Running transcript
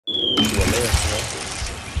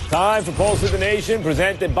Time for Pulse of the Nation,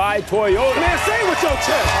 presented by Toyota. Man, say it with your chest,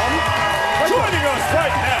 homie. Joining us right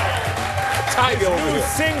now, Tyga over new here.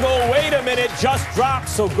 single, Wait a Minute, just dropped,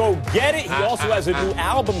 so go get it. He also has a new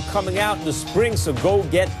album coming out in the spring, so go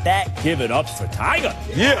get that. Give it up for Tyga.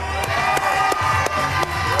 Yeah.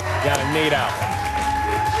 Young Nito.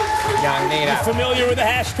 Young Nito. Familiar with the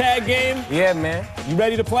hashtag game? Yeah, man. You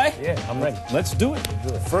ready to play? Yeah, I'm ready. Let's do it.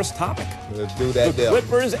 First topic. Let's do that The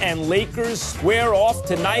Clippers and Lakers square off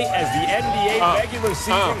tonight as the NBA regular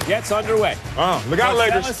season gets underway. Look out,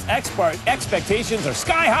 Lakers. Expectations are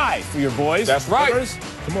sky high for your boys. That's right. Clippers.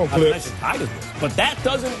 Come on, Not to Clips. mention Tigers. But that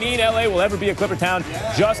doesn't mean LA will ever be a Clipper town.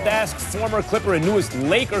 Just ask former Clipper and newest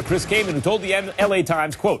Laker Chris Kaman, who told the LA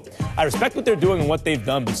Times, quote, "I respect what they're doing and what they've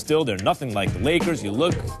done, but still they're nothing like the Lakers. You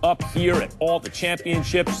look up here at all the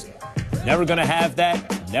championships. Never going to have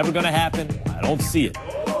that. Never going to happen. I don't see it."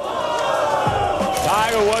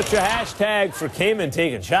 Tiger, what's your hashtag for Kaman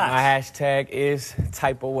taking shots? My hashtag is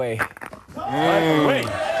type of way. Wait.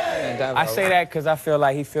 I say that because I feel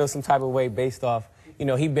like he feels some type of way based off, you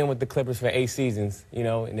know, he's been with the Clippers for 8 seasons, you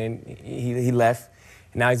know, and then he left.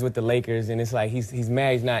 And now he's with the Lakers, and it's like he's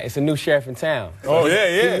mad he's not. It's a new sheriff in town. So Oh,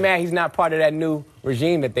 yeah. He's mad he's not part of that new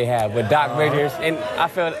regime that they have with Doc Rivers. And I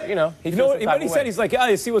feel, you know, he You know feels some what type he of said? way. He's like,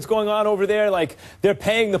 you see what's going on over there? Like, they're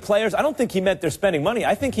paying the players. I don't think he meant they're spending money.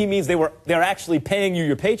 I think he means they're actually paying you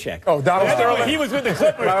your paycheck. Oh, Donald Sterling. He was with the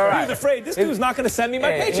Clippers. Right. He was afraid this dude's not going to send me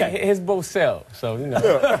my paycheck. His both sell, so, you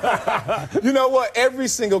know. You know what? Every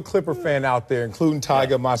single Clipper fan out there, including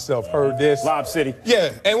Tyga, myself, heard this. Lob City.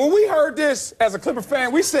 Yeah, and when we heard this as a Clipper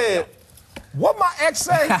fan, we said, what my ex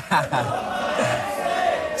say?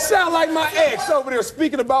 Sound like my ex over there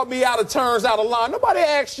speaking about me out of turns, out of line. Nobody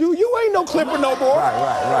asked you. You ain't no Clipper no more.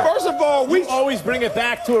 Right. First of all, we... Always bring it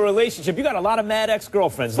back to a relationship. You got a lot of mad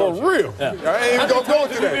ex-girlfriends, For don't you? real. Yeah. I ain't even gonna go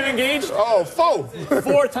into Have you been that. engaged? Oh, 4.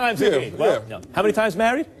 4 times engaged. Well, yeah. no. How many times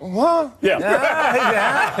married? Huh?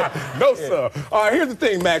 Yeah. No, sir. All right, here's the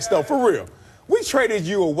thing, Max, though, for real. We traded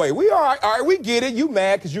you away. We all right, we get it. You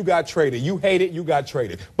mad because you got traded. You hate it, you got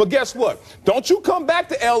traded. But guess what? Don't you come back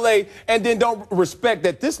to L.A. and then don't respect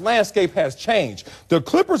that this landscape has changed. The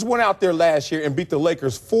Clippers went out there last year and beat the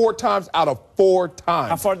Lakers 4 times out of 4 times.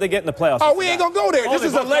 How far did they get in the playoffs? Oh, we ain't going to go there. Oh, This they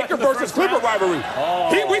is a both got Laker to the versus first Clipper round? rivalry.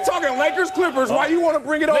 We talking Lakers-Clippers. Why you want to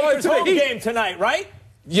bring it all Lakers into the home heat? game tonight, right?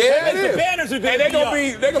 Yeah, it The is. banners are gonna and they're be going up. to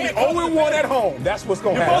be, they're going to be 0-1 at home. That's what's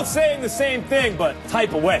going to You're happen. both saying the same thing, but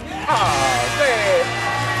type away. Oh, man.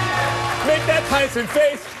 Make that Tyson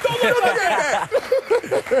face. Don't look like that.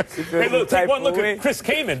 Hey, look, take one look away. at Chris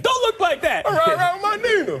Kaman. Don't look like that. All right, around my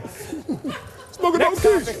Nina. Smoking Next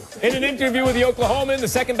those topic. keys. In an interview with the Oklahoman, the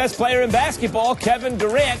second best player in basketball, Kevin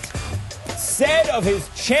Durant, said of his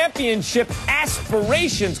championship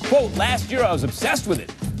aspirations, quote, "Last year I was obsessed with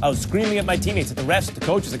it. I was screaming at my teammates, at the refs, at the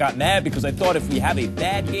coaches. I got mad because I thought if we have a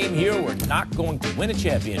bad game here, we're not going to win a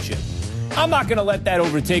championship. I'm not going to let that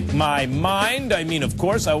overtake my mind. I mean, of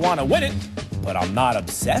course, I want to win it, but I'm not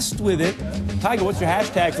obsessed with it." Tyga, what's your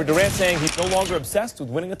hashtag for Durant saying he's no longer obsessed with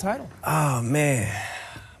winning a title? Oh, man.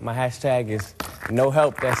 My hashtag is no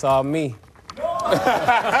help, that's all me.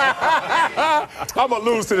 I'm going to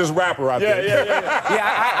lose to this rapper, I think.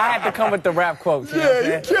 Yeah, I had to come with the rap quotes. You know what I'm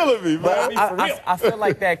You're saying? killing me, man. I feel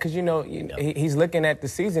like that because, you know, he's looking at the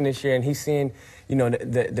season this year and he's seeing, you know,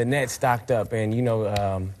 the Nets stocked up and, you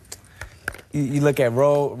know, you look at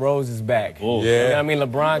Rose is back. Oh. Yeah. You know what I mean?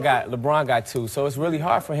 LeBron got 2. So it's really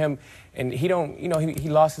hard for him. And he don't, you know, he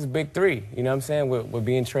lost his big 3. You know what I'm saying? With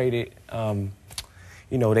being traded.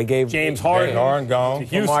 You know, they gave James Harden. Harden gone. To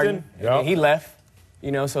Houston. Martin, Yep. and he left.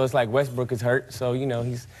 You know, so it's like Westbrook is hurt. So, you know,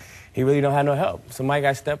 he really don't have no help. Somebody got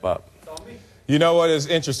to step up. You know what? It's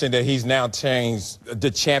interesting that he's now changed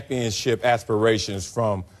the championship aspirations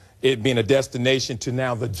from it being a destination to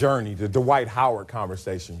now the journey, the Dwight Howard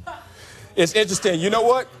conversation. It's interesting. You know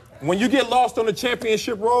what? When you get lost on the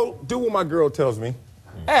championship road, do what my girl tells me.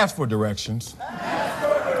 Ask for directions.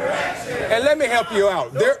 And let me help you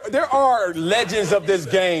out. There are legends of this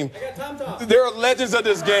game. There are legends of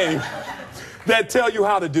this game that tell you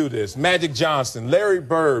how to do this. Magic Johnson, Larry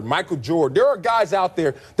Bird, Michael Jordan. There are guys out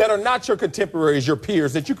there that are not your contemporaries, your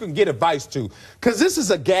peers, that you can get advice to. Because this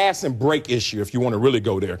is a gas and brake issue if you want to really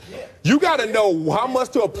go there. You got to know how much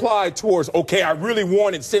to apply towards, okay, I really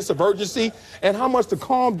wanted sense of urgency, and how much to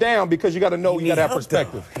calm down because you got to know you got to have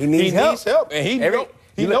perspective. He needs help. And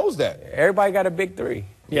he knows that. Everybody got a big 3.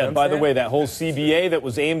 Yeah, by the way, that whole CBA that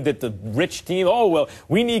was aimed at the rich team, oh, well,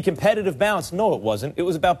 we need competitive balance. No, it wasn't. It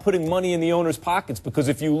was about putting money in the owners' pockets, because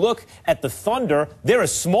if you look at the Thunder, they're a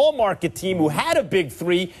small market team who had a big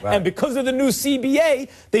three, and because of the new CBA,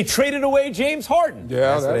 they traded away James Harden.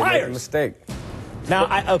 Yeah, that's a mistake.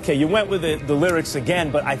 Now, okay, you went with the lyrics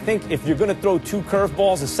again, but I think if you're going to throw 2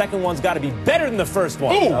 curveballs, the second one's got to be better than the first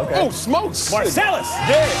one. Ooh, oh, smokes. Marcellus.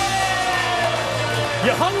 Yeah.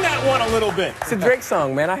 You hung that one a little bit. It's a Drake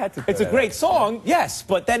song, man. I had to. It's a great song, yes,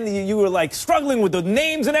 but then you were like struggling with the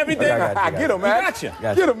names and everything. I get him, man. Gotcha.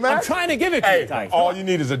 Get him, man. I'm trying to give it to you, Tyga. All you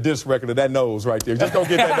need is a diss record of that nose right there. Just go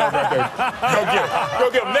get that nose right there. Go get it.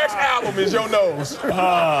 Go get him. Next album is your nose.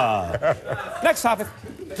 Next topic.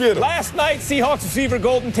 Last night, Seahawks receiver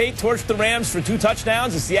Golden Tate torched the Rams for 2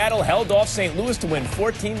 touchdowns as Seattle held off St. Louis to win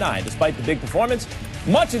 14-9. Despite the big performance,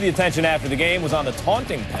 much of the attention after the game was on the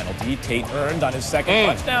taunting penalty Tate earned on his second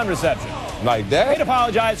touchdown reception. Like that? Tate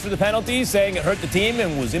apologized for the penalty, saying it hurt the team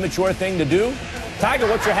and was an immature thing to do. Tyga,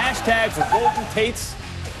 what's your hashtag for Golden Tate's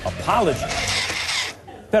apology?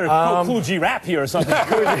 Better cool G-rap here or something.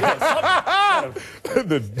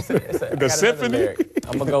 The symphony?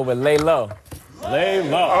 I'm going to go with lay low. Lay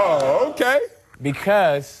low. Oh, okay.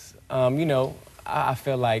 Because, you know, I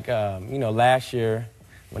feel like, you know, last year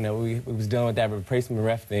when we was done with that replacement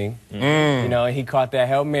ref thing, you know, and he caught that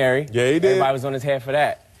Hail Mary. Yeah, he did. Everybody was on his head for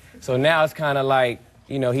that. So now it's kind of like,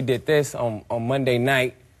 you know, he did this on Monday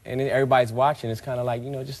night, and then everybody's watching. It's kind of like, you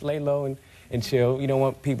know, just lay low and chill. You don't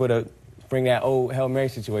want people to bring that old Hail Mary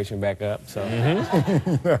situation back up. So.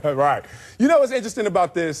 Right. You know what's interesting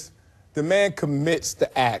about this? The man commits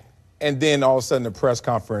the act, and then all of a sudden the press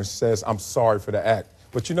conference says, I'm sorry for the act.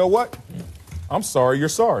 But you know what? I'm sorry you're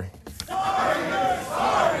sorry.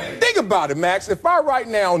 Think about it, Max. If I right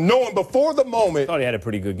now, knowing before the moment... I thought he had a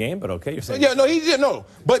pretty good game, but okay, you're saying... Yeah, no, he didn't know.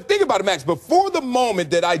 But think about it, Max. Before the moment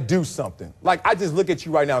that I do something, like I just look at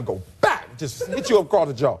you right now and go, back, just hit you across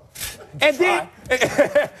the jaw. And then,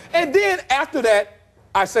 and then after that,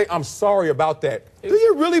 I say, I'm sorry about that. Do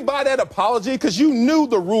you really buy that apology? Because you knew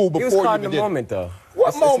the rule before you did it. He was caught in the moment, though.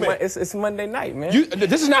 What moment? It's Monday night, man.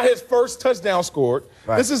 This is not his first touchdown scored.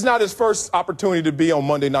 Right. This is not his first opportunity to be on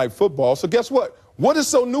Monday Night Football. So guess what? What is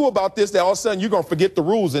so new about this that all of a sudden you're going to forget the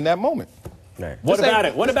rules in that moment? Right. What about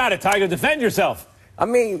it? What about it, Tyga? Defend yourself. I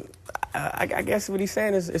mean, I guess what he's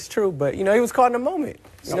saying is true, but, you know, he was caught in the moment.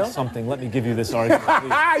 You know? Something. Let me give you this argument,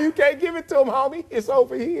 please. You can't give it to him, homie. It's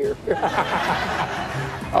over here.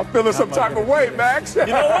 I'm feeling some type of way, Max. You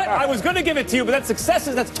know what? I was going to give it to you, but that's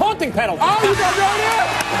successes. That's taunting penalty. Oh, you got to go there?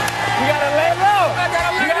 You got to lay low.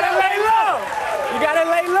 You got to lay low. You got to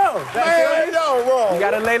lay low. Man, you know wrong. You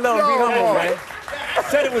got to lay low and be humble, man.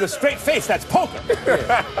 Said it with a straight face. That's poker. He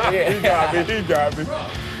got me. He got me.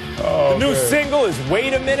 Oh, the new single is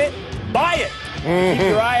Wait a Minute, Buy It. Keep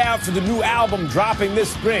your eye out for the new album dropping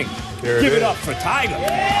this spring. Give it up for Tyga.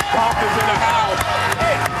 Papa's in the house.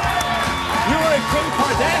 Hey, you were at Kim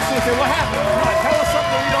Kardashian. What happened? Come on, tell us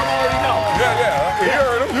something we don't already know. Yeah. You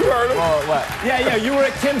heard him. You heard him. Oh, what? Yeah. You were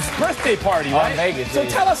at Kim's birthday party, right? In Vegas. So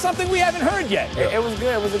tell us something we haven't heard yet. It was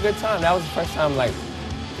good. It was a good time. That was the first time, like,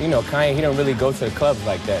 you know, Kanye, he don't really go to the clubs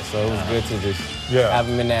like that, so it was good to just have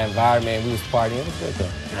him in that environment. We was partying. It was good, though.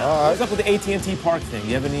 What's up with the AT&T Park thing?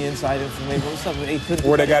 You have any inside information? What's up with AT&T?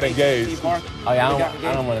 Where they got engaged. Park? Oh, yeah,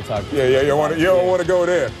 I don't want to talk. Yeah, you don't want to go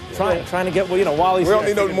there. Trying to get, well, you know, while he's we don't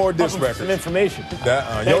need no more diss records. Some information.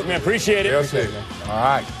 Thanks, man. Appreciate it. All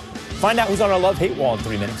right. Find out who's on our love-hate wall in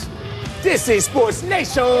 3 minutes. This is Sports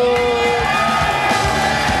Nation.